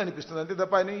చెప్పాలని అనిపిస్తుంది. అంతే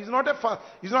తప్ప ఆయన is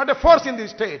not a force in the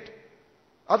state.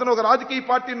 అతను ఒక రాజకీయ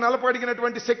పార్టీని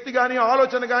నలపడిగినటువంటి శక్తి కానీ,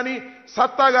 ఆలోచన కానీ,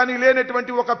 సత్తా కానీ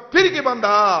లేనటువంటి ఒక పిరికి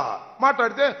బందా.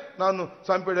 మాట్లాడితే నన్ను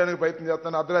చంపేయడానికి ప్రయత్నం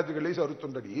చేస్తాను, అర్ధరాత్రికి లేచి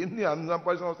అరుస్తుంటాడు. ఏంది అన్ను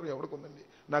చంపాల్సిన అవసరం ఎవరికి ఉందండి?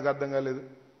 నాకు అర్థం కాలేదు.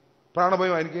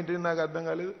 ప్రాణభయం ఆయనకి ఏంటి నాకు అర్థం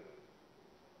కాలేదు.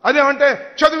 అదేమంటే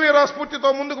చదువు స్ఫూర్తితో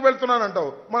ముందుకు వెళ్తున్నానంటావు,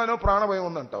 మనో ప్రాణభయం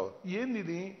ఉందంటావు. ఏంది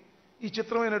ఇది? ఈ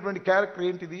చిత్రమైనటువంటి క్యారెక్టర్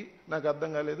ఏంటిది? నాకు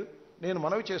అర్థం కాలేదు. నేను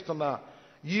మనవి చేస్తున్నా,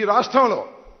 ఈ రాష్ట్రంలో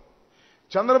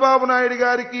చంద్రబాబు నాయుడు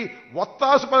గారికి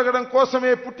ఒత్తాసు పలకడం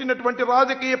కోసమే పుట్టినటువంటి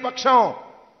రాజకీయ పక్షం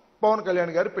పవన్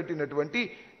కళ్యాణ్ గారు పెట్టినటువంటి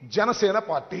జనసేన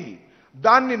పార్టీ.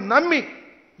 దాన్ని నమ్మి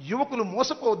యువకులు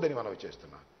మోసపోవద్దని మనవి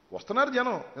చేస్తున్నా. వస్తున్నారు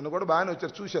జనం, నిన్న కూడా బాగానే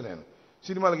వచ్చారు, చూశాను నేను.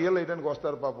 సినిమాలకు ఏళ్ళు వేయడానికి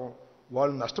వస్తారు, పాపం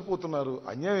వాళ్ళు నష్టపోతున్నారు,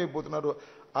 అన్యాయం అయిపోతున్నారు.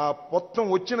 ఆ మొత్తం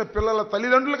వచ్చిన పిల్లల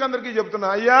తల్లిదండ్రులకు అందరికీ చెప్తున్నా,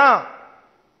 అయ్యా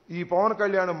ఈ పవన్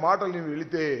కళ్యాణ్ మాటలు నీవు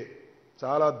వెళితే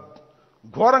చాలా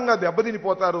ఘోరంగా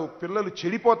దెబ్బతినిపోతారు, పిల్లలు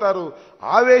చెడిపోతారు,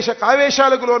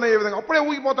 కావేశాలకు లోనయ్యే విధంగా. అప్పుడే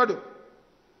ఊగిపోతాడు,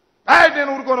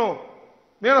 నేను ఊరుకోను,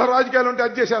 నేను రాజకీయాలు ఉంటే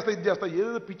అది చేసేస్తా ఇది చేస్తా,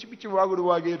 ఏదో పిచ్చి పిచ్చి వాగుడు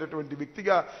వాగేటటువంటి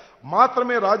వ్యక్తిగా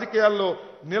మాత్రమే రాజకీయాల్లో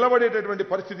నిలబడేటటువంటి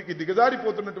పరిస్థితికి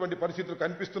దిగజారిపోతున్నటువంటి పరిస్థితులు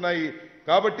కనిపిస్తున్నాయి.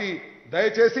 కాబట్టి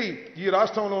దయచేసి ఈ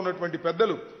రాష్ట్రంలో ఉన్నటువంటి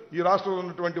పెద్దలు, ఈ రాష్ట్రంలో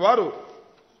ఉన్నటువంటి వారు,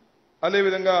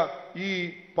 అదేవిధంగా ఈ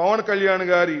పవన్ కళ్యాణ్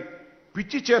గారి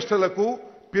పిచ్చి చేష్టలకు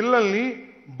పిల్లల్ని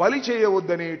బలి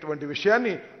చేయవద్దనేటువంటి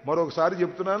విషయాన్ని మరొకసారి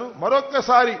చెప్తున్నాను.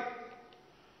 మరొక్కసారి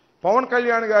పవన్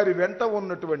కళ్యాణ్ గారి వెంట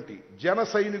ఉన్నటువంటి జన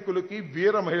సైనికులకి,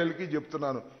 వీర మహిళలకి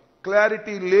చెప్తున్నాను,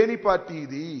 క్లారిటీ లేని పార్టీ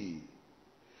ఇది.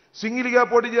 సింగిల్గా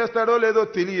పోటీ చేస్తాడో లేదో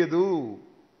తెలియదు,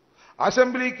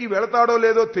 అసెంబ్లీకి వెళతాడో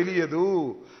లేదో తెలియదు,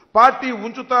 పార్టీ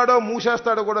ఉంచుతాడో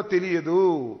మూసేస్తాడో కూడా తెలియదు.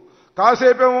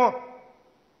 కాసేపేమో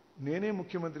నేనే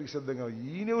ముఖ్యమంత్రికి సిద్ధంగా,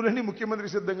 ఈయనెవరన్నీ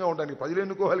ముఖ్యమంత్రికి సిద్ధంగా ఉండడానికి ప్రజలు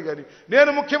ఎన్నుకోవాలి కానీ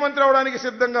నేను ముఖ్యమంత్రి అవడానికి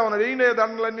సిద్ధంగా ఉన్నాడు. ఈయన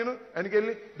దండలన్నీ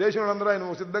ఆయనకెళ్ళి దేశంలో అందరూ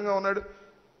ఆయన సిద్ధంగా ఉన్నాడు.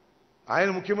 ఆయన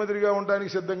ముఖ్యమంత్రిగా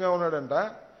ఉండడానికి సిద్ధంగా ఉన్నాడంట.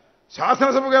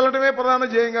 శాసనసభకు వెళ్ళడమే ప్రధాన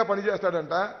ధ్యేయంగా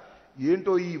పనిచేస్తాడంట.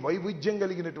 ఏంటో ఈ వైవిధ్యం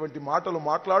కలిగినటువంటి మాటలు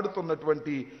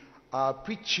మాట్లాడుతున్నటువంటి ఆ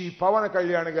పిచ్చి పవన్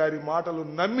కళ్యాణ్ గారి మాటలు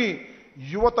నమ్మి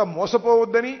యువత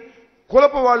మోసపోవద్దని,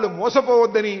 కులపు వాళ్ళు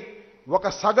మోసపోవద్దని ఒక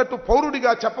సగటు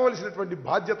పౌరుడిగా చెప్పవలసినటువంటి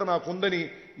బాధ్యత నాకుందని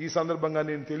ఈ సందర్భంగా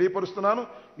నేను తెలియపరుస్తున్నాను.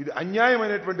 ఇది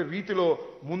అన్యాయమైనటువంటి రీతిలో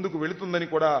ముందుకు వెళుతుందని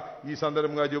కూడా ఈ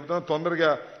సందర్భంగా చెబుతున్నాను.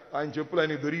 తొందరగా ఆయన చెప్పులు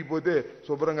ఆయనకి దొరికిపోతే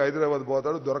శుభ్రంగా హైదరాబాద్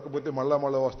పోతాడు, దొరకపోతే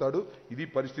మళ్ళా వస్తాడు. ఇది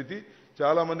పరిస్థితి.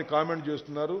 చాలామంది కామెంట్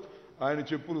చేస్తున్నారు, ఆయన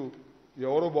చెప్పులు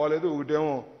ఎవరో బాగలేదు,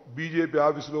 ఒకటేమో బీజేపీ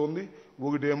ఆఫీసులో ఉంది,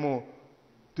 ఒకటేమో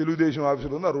తెలుగుదేశం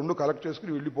ఆఫీసులో ఉంది. ఆ రెండు కలెక్ట్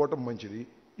చేసుకుని వెళ్ళిపోవటం మంచిది.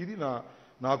 ఇది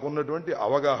నాకున్నటువంటి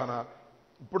అవగాహన.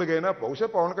 ఇప్పటికైనా బహుశా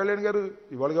పవన్ కళ్యాణ్ గారు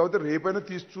ఇవాళ కాబట్టి రేపైనా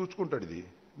తీసి చూసుకుంటాడు. ఇది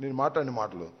నేను మాట్లాడిన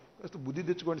మాటలు కాస్త బుద్ధి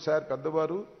తెచ్చుకోండి సార్.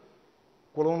 పెద్దవారు,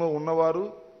 కులంలో ఉన్నవారు,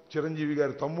 చిరంజీవి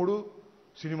గారి తమ్ముడు,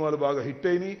 సినిమాలు బాగా హిట్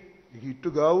అయినాయి, హిట్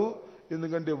కావు.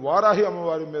 ఎందుకంటే వారాహి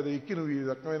అమ్మవారి మీద ఎక్కి నువ్వు ఈ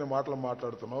రకమైన మాటలు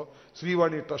మాట్లాడుతున్నావు,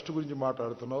 శ్రీవాణి ట్రస్ట్ గురించి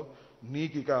మాట్లాడుతున్నావు,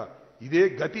 నీకు ఇక ఇదే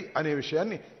గతి అనే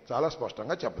విషయాన్ని చాలా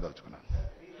స్పష్టంగా చెప్పదలుచుకున్నాను.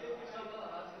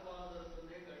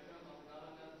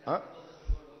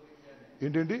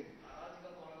 ఏంటండి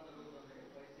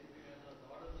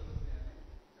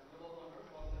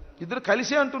ఇద్దరు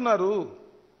కలిసే అంటున్నారు,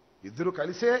 ఇద్దరు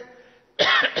కలిసే.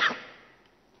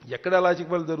 ఎక్కడ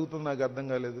అరాచకాలు జరుగుతుంది నాకు అర్థం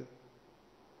కాలేదు.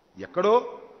 ఎక్కడో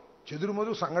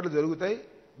చెదురుమదురు సంఘటనలు జరుగుతాయి,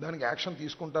 దానికి యాక్షన్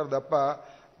తీసుకుంటారు తప్ప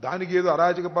దానికి ఏదో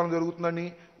అరాచక పాలన జరుగుతుందని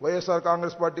వైఎస్ఆర్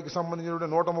కాంగ్రెస్ పార్టీకి సంబంధించిన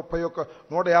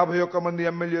 151 మంది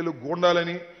ఎమ్మెల్యేలు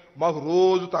గూండాలని, మాకు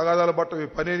రోజు తగాదాల బట్ట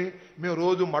పనేని, మేము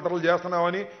రోజు మటలు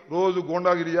చేస్తున్నామని, రోజు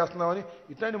గూండాగిరి చేస్తున్నామని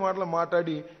ఇట్లాంటి మాటలు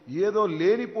మాట్లాడి ఏదో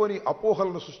లేనిపోని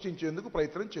అపోహలను సృష్టించేందుకు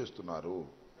ప్రయత్నం చేస్తున్నారు.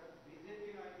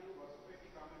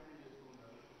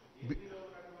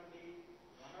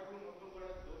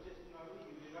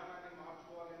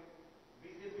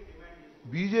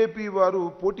 బీజేపీ వారు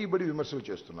పోటీపడి విమర్శలు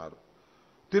చేస్తున్నారు.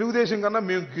 తెలుగుదేశం కన్నా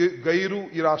మేము గైరు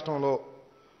ఈ రాష్ట్రంలో,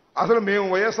 అసలు మేము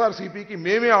వైఎస్ఆర్సీపీకి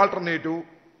మేమే ఆల్టర్నేటివ్,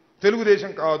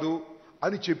 తెలుగుదేశం కాదు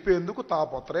అని చెప్పేందుకు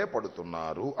తాపత్రయ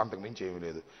పడుతున్నారు. అంతకుమించి ఏమీ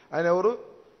లేదు. ఆయన ఎవరు?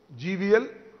 జీవీఎల్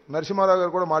నరసింహారావు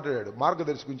గారు కూడా మాట్లాడాడు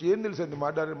మార్గదర్శి గురించి. ఏం తెలుసండి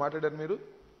మాట్లాడారు మీరు?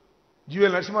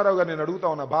 జీవీఎల్ నరసింహారావు గారు నేను అడుగుతా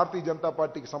ఉన్నా, భారతీయ జనతా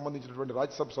పార్టీకి సంబంధించినటువంటి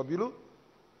రాజ్యసభ సభ్యులు,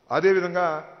 అదేవిధంగా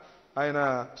ఆయన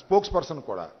స్పోక్స్ పర్సన్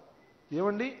కూడా.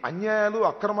 ఏమండి అన్యాయాలు,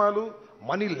 అక్రమాలు,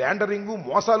 మనీ ల్యాండరింగు,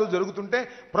 మోసాలు జరుగుతుంటే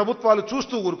ప్రభుత్వాలు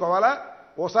చూస్తూ ఊరుకోవాలా?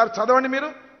 ఓసారి చదవండి మీరు.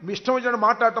 మీ ఇష్టం వచ్చినట్టు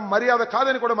మాట్లాడటం మర్యాద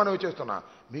కాదని కూడా మనం చేస్తున్నా.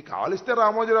 మీకు కావలిస్తే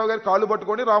రామోజీరావు గారి కాళ్ళు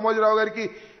పట్టుకోండి, రామోజీరావు గారికి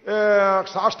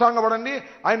సాష్టాంగపడండి,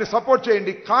 ఆయన్ని సపోర్ట్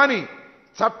చేయండి. కానీ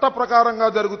చట్ట ప్రకారంగా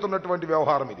జరుగుతున్నటువంటి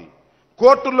వ్యవహారం ఇది,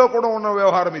 కోర్టుల్లో కూడా ఉన్న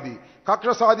వ్యవహారం ఇది,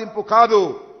 కక్ష సాధింపు కాదు.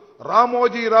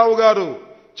 రామోజీరావు గారు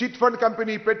చిట్ ఫండ్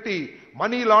కంపెనీ పెట్టి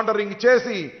మనీ లాండరింగ్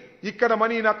చేసి ఇక్కడ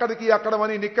మనీని అక్కడికి, అక్కడ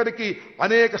మనీని ఇక్కడికి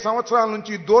అనేక సంవత్సరాల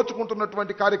నుంచి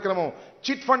దోచుకుంటున్నటువంటి కార్యక్రమం.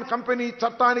 చిట్ ఫండ్ కంపెనీ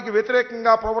చట్టానికి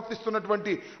వ్యతిరేకంగా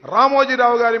ప్రవర్తిస్తున్నటువంటి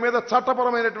రామోజీరావు గారి మీద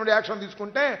చట్టపరమైనటువంటి యాక్షన్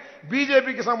తీసుకుంటే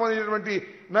బీజేపీకి సంబంధించినటువంటి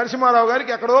నరసింహారావు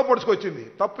గారికి ఎక్కడో పొడుచుకొచ్చింది.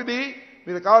 తప్పిది.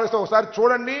 మీరు కావాల్సిన ఒకసారి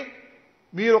చూడండి,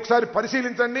 మీరు ఒకసారి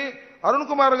పరిశీలించండి. అరుణ్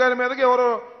కుమార్ గారి మీదకి ఎవరో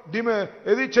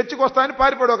ఏది చర్చకు వస్తా అని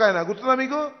పారిపోయాడు ఒక ఆయన, గుర్తుందా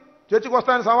మీకు? చర్చకు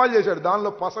వస్తా అని సవాల్ చేశాడు,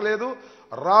 దానిలో పసలేదు.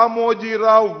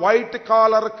 Ramoji Rao white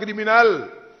collar criminal.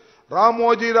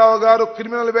 Ramoji Rao గారు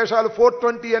క్రిమినల్ వేషాలు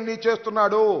 420 అన్ని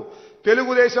చేస్తున్నాడు.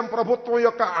 తెలుగుదేశం ప్రభుత్వం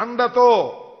యొక్క అండతో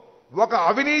ఒక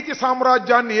అవినీతి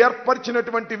సామ్రాజ్యాన్ని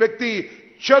ఏర్పరిచినటువంటి వ్యక్తి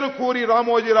చెరుకూరి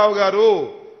రామోజీరావు గారు.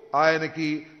 ఆయనకి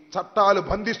చట్టాలు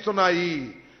బంధిస్తున్నాయి.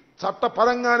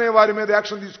 చట్టపరంగానే వారి మీద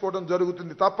యాక్షన్ తీసుకోవడం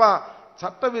జరుగుతుంది తప్ప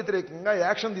చట్ట వ్యతిరేకంగా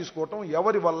యాక్షన్ తీసుకోవటం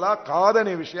ఎవరి వల్ల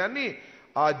కాదనే విషయాన్ని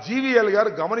ఆ జీవీఎల్ గారు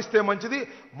గమనిస్తే మంచిది.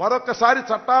 మరొకసారి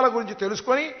చట్టాల గురించి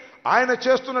తెలుసుకొని ఆయన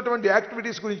చేస్తున్నటువంటి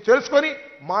యాక్టివిటీస్ గురించి తెలుసుకొని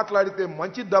మాట్లాడితే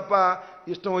మంచిది తప్ప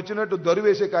ఇష్టం వచ్చినట్టు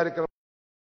దరువేసే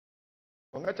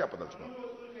కార్యక్రమంగా చెప్పదలుచుకున్నాం.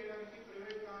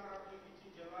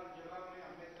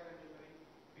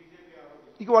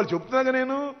 ఇక వాళ్ళు చెప్తున్నాగా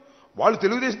నేను, వాళ్ళు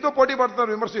తెలుగుదేశంతో పోటీ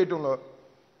పడుతున్నారు విమర్శ చేయటంలో.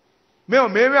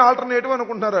 మేమే ఆల్టర్నేటివ్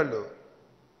అనుకుంటున్నారు వాళ్ళు.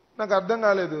 నాకు అర్థం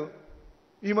కాలేదు.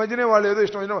 ఈ మధ్యనే వాళ్ళు ఏదో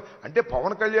ఇష్టమైన అంటే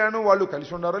పవన్ కళ్యాణ్ వాళ్ళు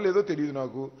కలిసి ఉన్నారో లేదో తెలియదు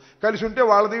నాకు. కలిసి ఉంటే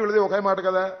వాళ్ళది వీళ్ళది ఒకే మాట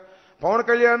కదా. పవన్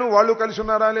కళ్యాణ్ వాళ్ళు కలిసి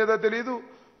ఉన్నారా లేదా తెలియదు.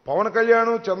 పవన్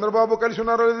కళ్యాణ్ చంద్రబాబు కలిసి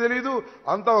ఉన్నారో లేదో తెలియదు.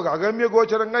 అంతా ఒక అగమ్య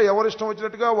గోచరంగా ఎవరిష్టం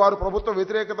వచ్చినట్టుగా వారు ప్రభుత్వ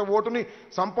వ్యతిరేకత ఓటుని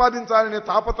సంపాదించాలనే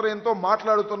తాపత్రయంతో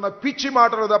మాట్లాడుతున్న పిచ్చి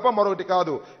మాటలు తప్ప మరొకటి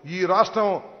కాదు. ఈ రాష్ట్రం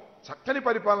చక్కని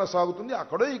పరిపాలన సాగుతుంది.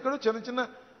 అక్కడో ఇక్కడో చిన్న చిన్న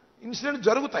ఇన్సిడెంట్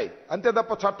జరుగుతాయి అంతే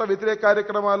తప్ప చట్ట వ్యతిరేక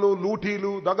కార్యక్రమాలు,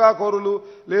 లూటీలు, దగాకోరులు,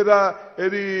 లేదా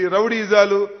ఏది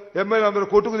రౌడీజాలు, ఎమ్మెల్యే అందరూ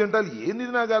కొట్టుకు తింటారు. ఏంది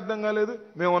నాకు అర్థం కాలేదు.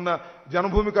 మేమన్నా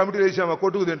జనభూమి కమిటీలు వేసామా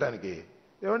కొట్టుకు తినడానికి?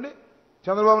 ఏమండి,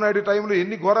 చంద్రబాబు నాయుడు టైంలో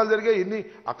ఎన్ని ఘోరాలు జరిగాయి, ఎన్ని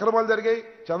అక్రమాలు జరిగాయి.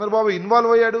 చంద్రబాబు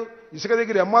ఇన్వాల్వ్ అయ్యాడు. ఇసుక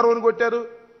దగ్గర ఎంఆర్ఓని కొట్టారు.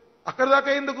 అక్కడి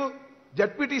దాకా ఎందుకు?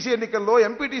 జడ్పీటీసీ ఎన్నికల్లో,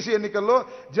 ఎంపీటీసీ ఎన్నికల్లో,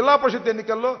 జిల్లా పరిషత్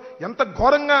ఎన్నికల్లో ఎంత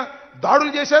ఘోరంగా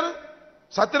దాడులు చేశారు.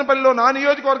 సత్తెనపల్లిలో నా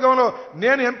నియోజకవర్గంలో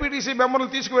నేను ఎంపీటీసీ మెంబర్లు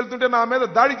తీసుకువెళ్తుంటే నా మీద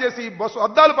దాడి చేసి బస్సు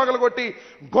అద్దాలు పగలగొట్టి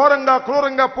ఘోరంగా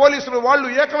క్రూరంగా పోలీసులు వాళ్ళు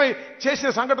ఏకమై చేసిన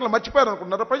సంఘటనలు మర్చిపోయారు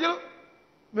అనుకున్నారు ప్రజలు.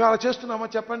 మేము అలా చేస్తున్నామా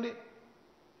చెప్పండి?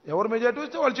 ఎవరు మెజార్టీ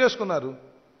వస్తే వాళ్ళు చేసుకున్నారు.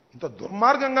 ఇంత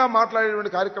దుర్మార్గంగా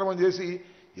మాట్లాడేటువంటి కార్యక్రమం చేసి,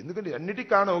 ఎందుకంటే అన్నిటికీ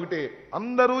కారణం ఒకటే,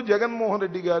 అందరూ జగన్మోహన్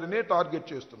రెడ్డి గారినే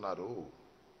టార్గెట్ చేస్తున్నారు.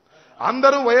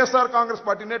 అందరూ వైఎస్ఆర్ కాంగ్రెస్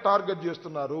పార్టీనే టార్గెట్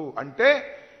చేస్తున్నారు. అంటే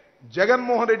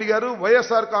జగన్మోహన్ రెడ్డి గారు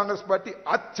వైఎస్ఆర్ కాంగ్రెస్ పార్టీ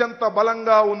అత్యంత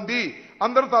బలంగా ఉంది,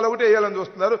 అందరూ తలొకటి వేయాలని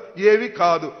చూస్తున్నారు. ఏవి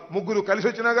కాదు. ముగ్గురు కలిసి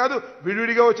వచ్చినా కాదు,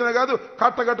 విడివిడిగా వచ్చినా కాదు,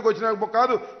 కట్టగట్టుకు వచ్చినా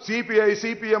కాదు. CPI,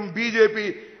 CPM, BJP,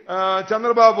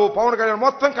 Chandrababu, Pawan Kalyan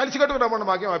మొత్తం కలిసి కట్టుకు రమ్మని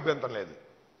మాకేం అభ్యంతరం లేదు.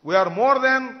 వీఆర్ మోర్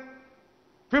దాన్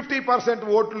 50%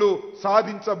 ఓట్లు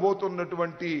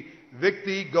సాధించబోతున్నటువంటి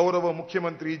వ్యక్తి గౌరవ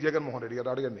ముఖ్యమంత్రి జగన్మోహన్ రెడ్డి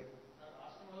గారు. అడగండి.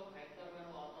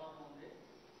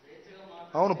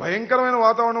 అవును, భయంకరమైన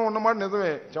వాతావరణం ఉన్నమాట నిజమే.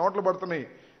 చెమటలు పడుతున్నాయి,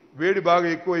 వేడి బాగా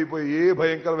ఎక్కువైపోయి ఏ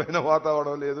భయంకరమైన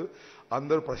వాతావరణం లేదు.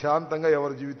 అందరూ ప్రశాంతంగా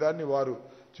ఎవరి జీవితాన్ని వారు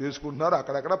చేసుకుంటున్నారు.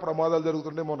 అక్కడక్కడ ప్రమాదాలు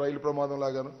జరుగుతుంటాయి, మన రైలు ప్రమాదం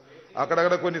లాగాను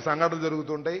అక్కడక్కడ కొన్ని సంఘటనలు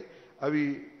జరుగుతుంటాయి. అవి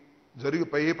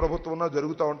ఏ ప్రభుత్వం ఉన్నా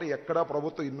జరుగుతూ ఉంటాయి. ఎక్కడా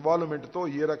ప్రభుత్వ ఇన్వాల్వ్మెంట్తో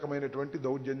ఏ రకమైనటువంటి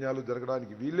దౌర్జన్యాలు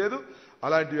జరగడానికి వీల్లేదు.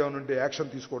 అలాంటివి ఏమైనా ఉంటే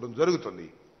యాక్షన్ తీసుకోవడం జరుగుతుంది.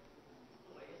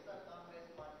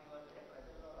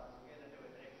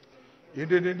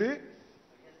 ఏంటండి?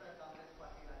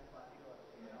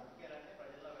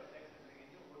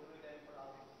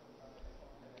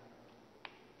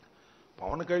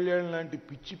 పవన్ కళ్యాణ్ లాంటి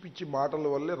పిచ్చి పిచ్చి మాటల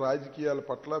వల్లే రాజకీయాల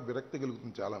పట్ల విరక్తి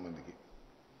కలుగుతుంది చాలామందికి.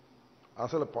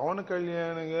 అసలు పవన్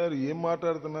కళ్యాణ్ గారు ఏం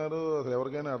మాట్లాడుతున్నారో అసలు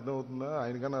ఎవరికైనా అర్థమవుతుందా?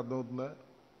 ఆయనకైనా అర్థమవుతుందా?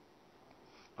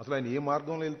 అసలు ఆయన ఏ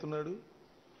మార్గంలో వెళ్తున్నాడు?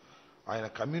 ఆయన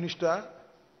కమ్యూనిస్టా,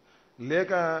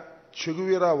 లేక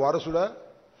చెగువీరా వారసుడా,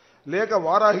 లేక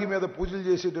వారాహి మీద పూజలు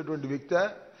చేసేటటువంటి వ్యక్తా?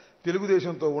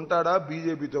 తెలుగుదేశంతో ఉంటాడా,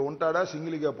 బీజేపీతో ఉంటాడా,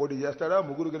 సింగిల్గా పోటీ చేస్తాడా,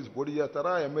 ముగ్గురు కలిసి పోటీ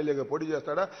చేస్తారా, ఎమ్మెల్యేగా పోటీ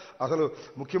చేస్తాడా, అసలు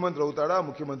ముఖ్యమంత్రి అవుతాడా,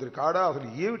 ముఖ్యమంత్రి కాడా, అసలు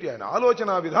ఏమిటి ఆయన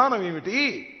ఆలోచన విధానం ఏమిటి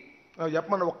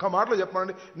చెప్పమని ఒక్క మాటలో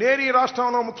చెప్పమండి. నేను ఈ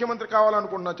రాష్ట్రంలో ముఖ్యమంత్రి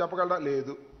కావాలనుకుంటున్నా చెప్పగలరా?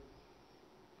 లేదు.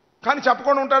 కానీ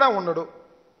చెప్పకుండా ఉంటాడా? ఉండడు.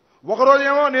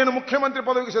 ఒకరోజేమో నేను ముఖ్యమంత్రి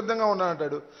పదవికి సిద్ధంగా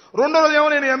ఉన్నానంటాడు, రెండో రోజేమో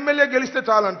నేను ఎమ్మెల్యే గెలిస్తే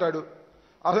చాలంటాడు.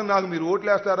 అసలు నాకు మీరు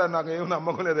ఓట్లు వేస్తారా, నాకు ఏమీ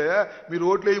నమ్మకం లేదే, మీరు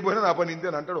ఓట్లు వేయకపోయినా నా పని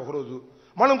ఇంతేని అంటాడు ఒకరోజు.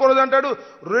 మళ్ళీ ఇంకో రోజు అంటాడు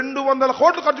 200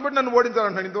 కోట్లు ఖర్చు పెట్టి నన్ను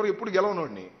ఓడించాలంటాడు. ఇంతవరకు ఎప్పుడు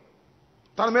గెలవనోడిని,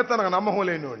 తన మీద తనకు నమ్మకం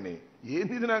లేనివాడిని.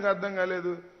 ఏంది నాకు అర్థం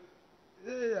కాలేదు.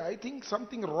 ఐ థింక్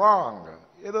సంథింగ్ రాంగ్,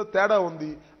 ఏదో తేడా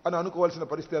ఉంది అని అనుకోవాల్సిన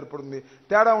పరిస్థితి ఏర్పడింది.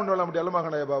 తేడా ఉండేవాళ్ళంటే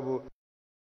ఎల్లమాకండయ్య బాబు,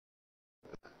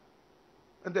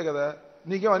 అంతే కదా.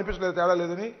 నీకేం అనిపించలేదు తేడా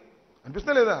లేదని?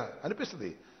 అనిపిస్తా లేదా?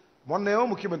 అనిపిస్తుంది. మొన్నేమో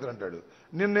ముఖ్యమంత్రి అంటాడు,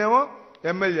 నిన్నేమో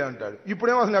ఎమ్మెల్యే అంటాడు,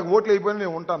 ఇప్పుడేమో అసలు నాకు ఓట్లు అయిపోయినా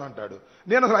నేను ఉంటానంటాడు.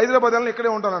 నేను అసలు హైదరాబాద్ వెళ్ళిన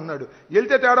ఇక్కడే ఉంటానంటున్నాడు.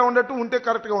 వెళ్తే తేడా ఉన్నట్టు, ఉంటే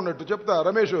కరెక్ట్గా ఉన్నట్టు చెప్తా.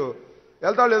 రమేష్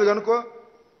వెళ్తాడు లేదు కనుకో,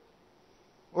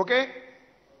 ఓకే.